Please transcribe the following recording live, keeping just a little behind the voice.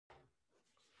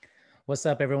What's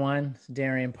up, everyone? It's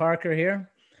Darian Parker here,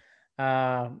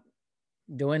 uh,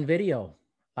 doing video.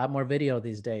 A lot more video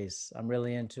these days. I'm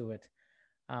really into it.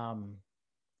 Um,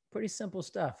 Pretty simple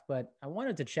stuff, but I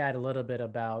wanted to chat a little bit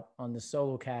about on the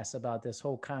solo cast about this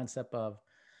whole concept of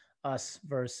us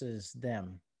versus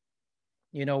them.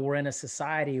 We're in a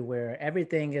society where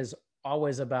everything is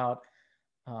always about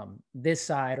this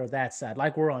side or that side,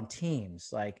 like we're on teams,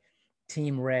 like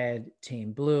team red,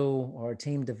 team blue, or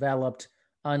team developed,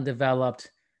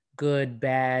 undeveloped, good,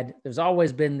 bad. There's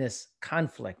always been this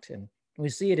conflict, and we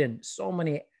see it in so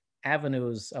many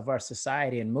avenues of our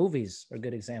society, and movies are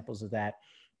good examples of that.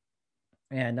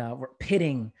 And we're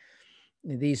pitting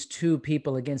these two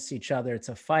people against each other. It's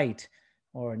a fight,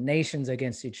 or nations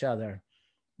against each other.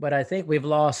 But I think we've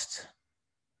lost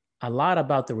a lot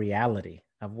about the reality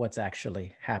of what's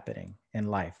actually happening in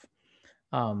life.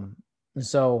 Um,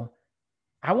 so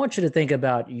I want you to think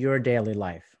about your daily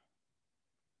life.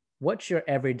 What's your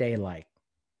everyday like?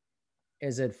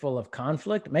 Is it full of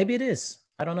conflict? Maybe it is.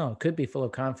 I don't know. It could be full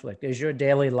of conflict. Is your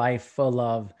daily life full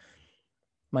of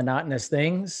monotonous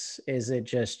things? Is it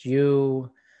just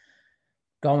you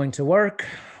going to work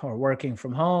or working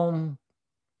from home,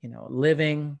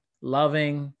 living,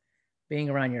 loving, being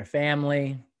around your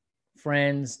family,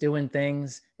 friends, doing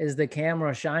things? Is the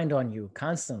camera shined on you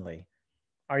constantly?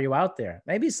 Are you out there?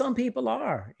 Maybe some people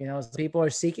are, some people are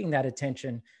seeking that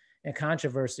attention and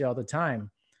controversy all the time.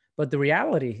 But the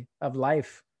reality of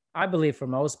life, I believe for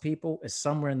most people, is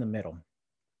somewhere in the middle.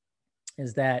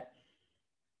 Is that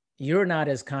you're not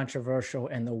as controversial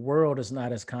and the world is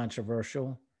not as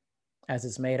controversial as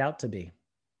it's made out to be.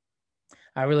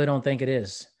 I really don't think it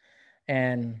is.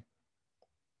 And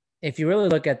if you really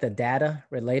look at the data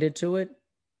related to it,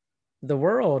 the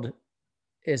world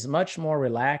is much more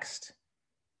relaxed,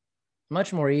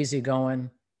 much more easygoing,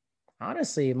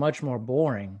 honestly, much more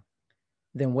boring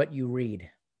than what you read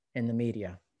in the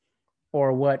media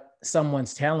or what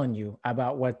someone's telling you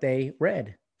about what they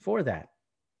read for that.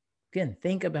 Again,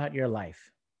 think about your life.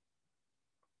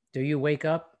 Do you wake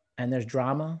up and there's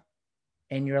drama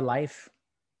in your life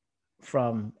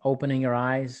from opening your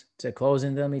eyes to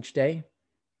closing them each day?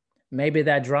 Maybe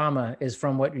that drama is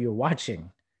from what you're watching,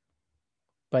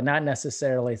 but not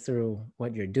necessarily through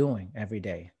what you're doing every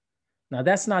day. Now,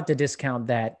 that's not to discount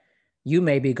that you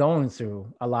may be going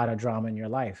through a lot of drama in your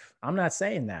life. I'm not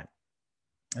saying that.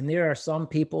 And there are some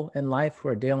people in life who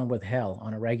are dealing with hell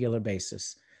on a regular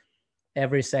basis.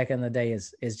 Every second of the day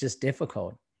is just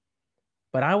difficult.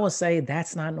 But I will say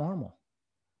that's not normal.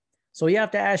 So you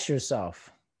have to ask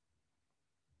yourself,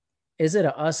 is it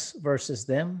a us versus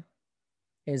them?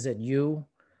 Is it you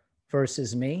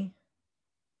versus me?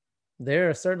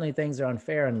 There are certainly things that are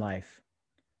unfair in life.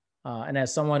 And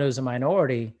as someone who's a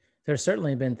minority, there's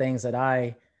certainly been things that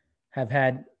I have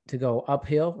had to go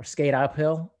uphill or skate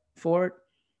uphill for it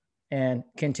and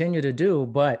continue to do.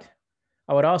 But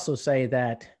I would also say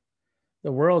that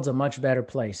the world's a much better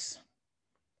place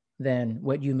than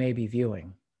what you may be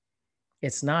viewing.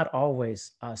 It's not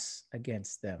always us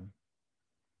against them.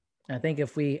 I think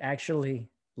if we actually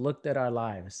looked at our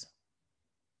lives,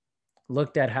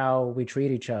 looked at how we treat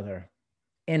each other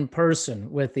in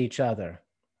person with each other,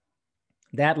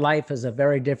 that life is a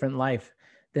very different life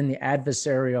than the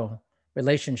adversarial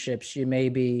relationships you may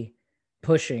be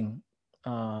pushing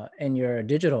in your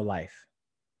digital life.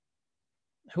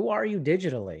 Who are you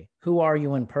digitally? Who are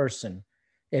you in person?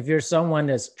 If you're someone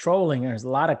that's trolling, there's a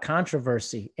lot of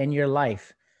controversy in your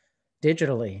life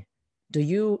digitally. Do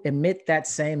you emit that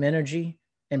same energy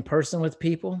in person with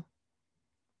people?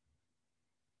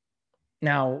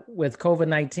 Now, with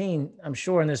COVID-19, I'm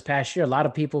sure in this past year, a lot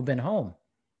of people have been home.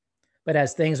 But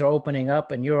as things are opening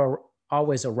up and you're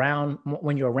always around,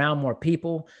 when you're around more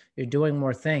people, you're doing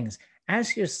more things.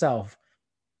 Ask yourself,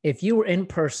 if you were in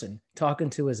person talking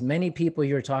to as many people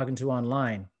you're talking to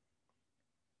online,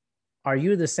 are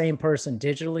you the same person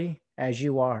digitally as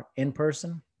you are in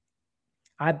person?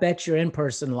 I bet your in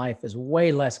person life is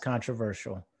way less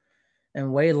controversial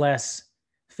and way less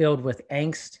filled with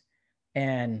angst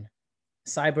and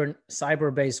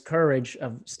cyber based courage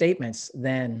of statements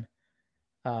than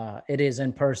it is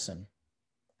in person.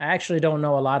 I actually don't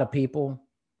know a lot of people,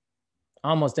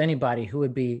 almost anybody, who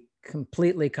would be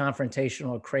completely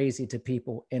confrontational or crazy to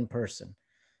people in person.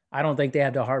 I don't think they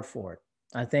have the heart for it.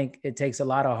 I think it takes a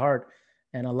lot of heart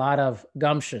and a lot of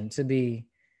gumption to be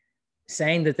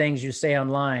saying the things you say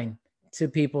online to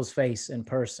people's face in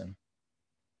person.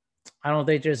 I don't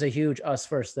think there's a huge us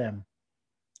versus them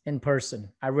in person.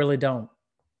 I really don't.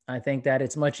 I think that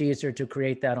it's much easier to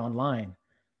create that online.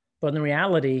 But in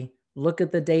reality, look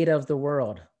at the data of the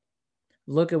world.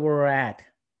 Look at where we're at.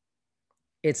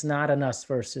 it's not an us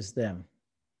versus them.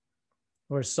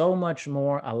 We're so much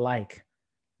more alike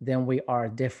than we are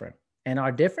different. And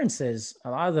our differences,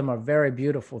 a lot of them are very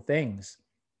beautiful things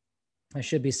and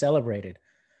should be celebrated.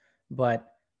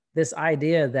 But this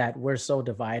idea that we're so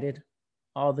divided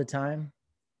all the time,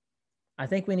 I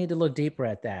think we need to look deeper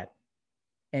at that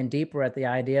and deeper at the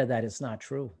idea that it's not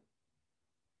true.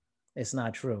 It's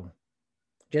not true.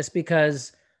 Just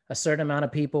because a certain amount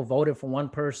of people voted for one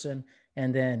person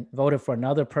and then voted for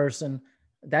another person,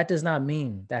 that does not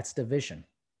mean that's division.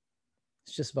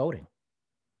 It's just voting.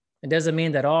 It doesn't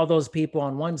mean that all those people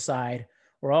on one side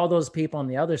or all those people on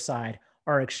the other side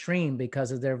are extreme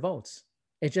because of their votes.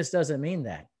 It just doesn't mean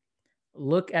that.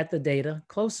 Look at the data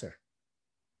closer.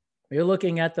 You're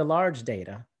looking at the large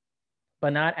data,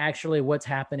 but not actually what's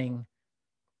happening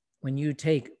when you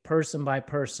take person by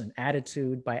person,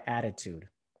 attitude by attitude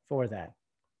for that.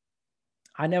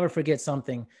 I never forget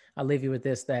something. I'll leave you with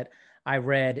this that I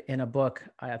read in a book.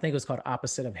 I think it was called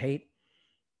Opposite of Hate.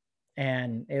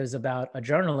 And it was about a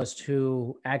journalist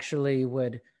who actually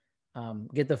would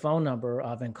get the phone number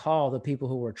of and call the people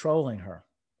who were trolling her.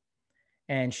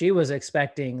 And she was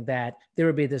expecting that there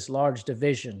would be this large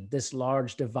division, this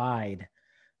large divide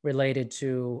related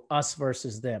to us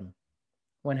versus them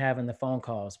when having the phone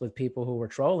calls with people who were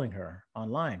trolling her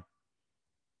online.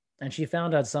 And she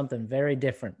found out something very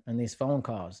different in these phone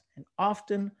calls. And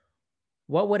often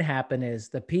what would happen is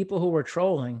the people who were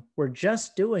trolling were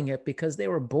just doing it because they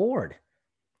were bored,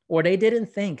 or they didn't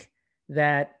think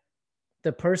that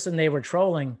the person they were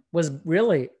trolling was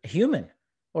really human,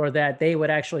 or that they would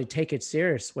actually take it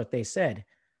serious what they said.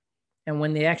 And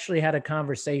when they actually had a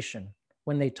conversation,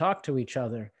 when they talked to each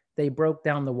other, they broke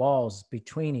down the walls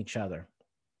between each other.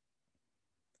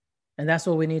 And that's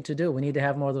what we need to do. We need to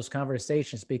have more of those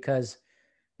conversations, because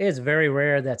it's very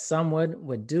rare that someone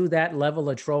would do that level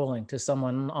of trolling to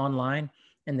someone online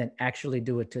and then actually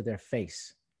do it to their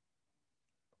face.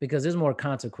 Because there's more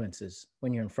consequences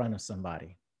when you're in front of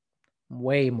somebody,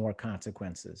 way more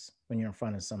consequences when you're in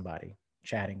front of somebody,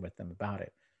 chatting with them about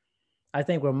it. I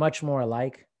think we're much more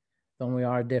alike than we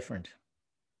are different.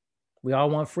 We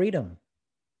all want freedom.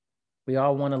 We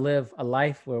all want to live a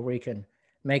life where we can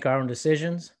make our own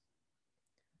decisions,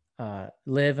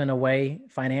 live in a way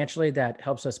financially that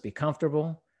helps us be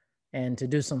comfortable, and to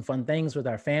do some fun things with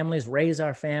our families, raise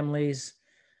our families,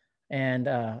 and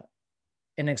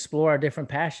explore our different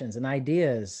passions and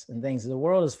ideas and things. The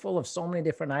world is full of so many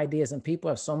different ideas, and people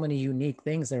have so many unique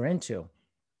things they're into.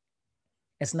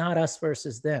 It's not us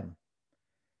versus them.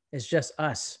 It's just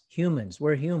us, humans.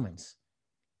 We're humans.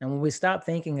 And when we stop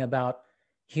thinking about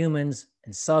humans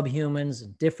and subhumans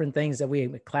and different things that we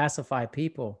classify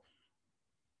people,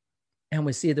 and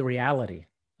we see the reality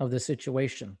of the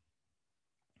situation,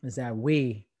 is that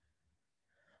we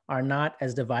are not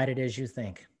as divided as you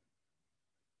think.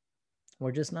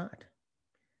 We're just not.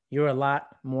 You're a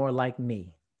lot more like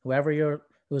me.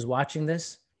 Who's watching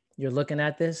this, you're looking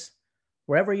at this,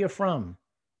 wherever you're from,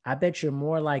 I bet you're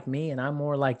more like me and I'm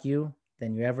more like you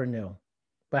than you ever knew.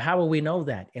 But how will we know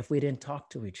that if we didn't talk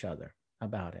to each other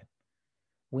about it?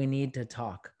 We need to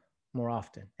talk more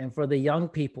often. And for the young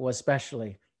people,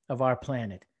 especially of our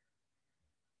planet,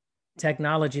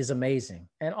 technology is amazing,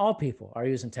 and all people are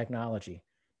using technology,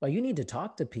 but you need to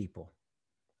talk to people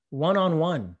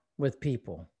one-on-one with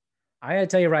people. I gotta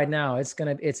tell you right now,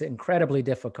 it's incredibly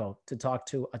difficult to talk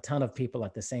to a ton of people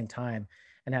at the same time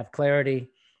and have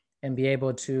clarity and be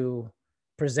able to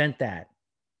present that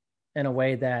in a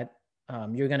way that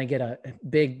you're going to get a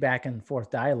big back and forth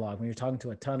dialogue when you're talking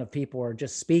to a ton of people or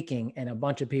just speaking and a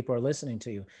bunch of people are listening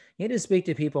to you. You need to speak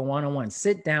to people one-on-one,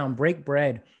 sit down, break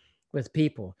bread with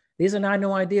people. These are not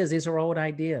new ideas. These are old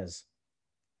ideas.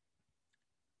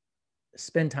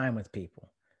 Spend time with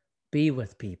people, be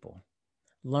with people,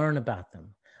 learn about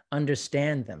them,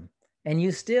 understand them. And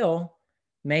you still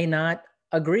may not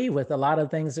agree with a lot of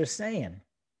things they're saying,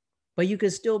 but you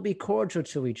could still be cordial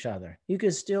to each other. You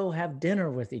could still have dinner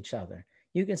with each other.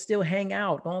 You can still hang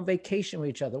out, go on vacation with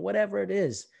each other, whatever it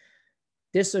is.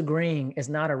 Disagreeing is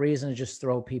not a reason to just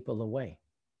throw people away.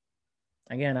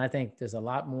 Again, I think there's a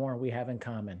lot more we have in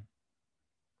common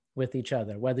with each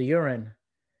other, whether you're in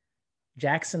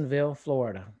Jacksonville,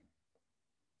 Florida,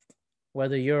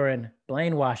 whether you're in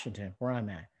Blaine, Washington, where I'm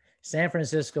at, San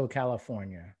Francisco,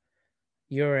 California,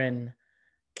 you're in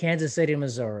Kansas City,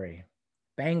 Missouri,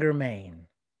 Bangor, Maine,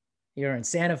 you're in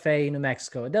Santa Fe, New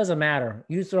Mexico. It doesn't matter.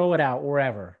 You throw it out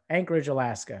wherever. Anchorage,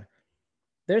 Alaska.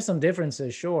 There's some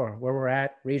differences, sure, where we're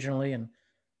at regionally,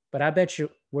 but I bet you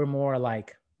we're more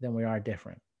alike than we are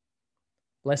different.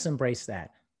 Let's embrace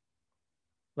that.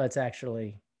 Let's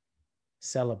actually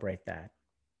celebrate that.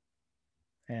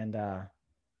 And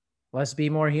Let's be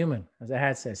more human. As the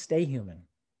hat says, stay human.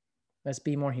 Let's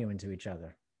be more human to each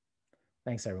other.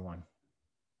 Thanks, everyone.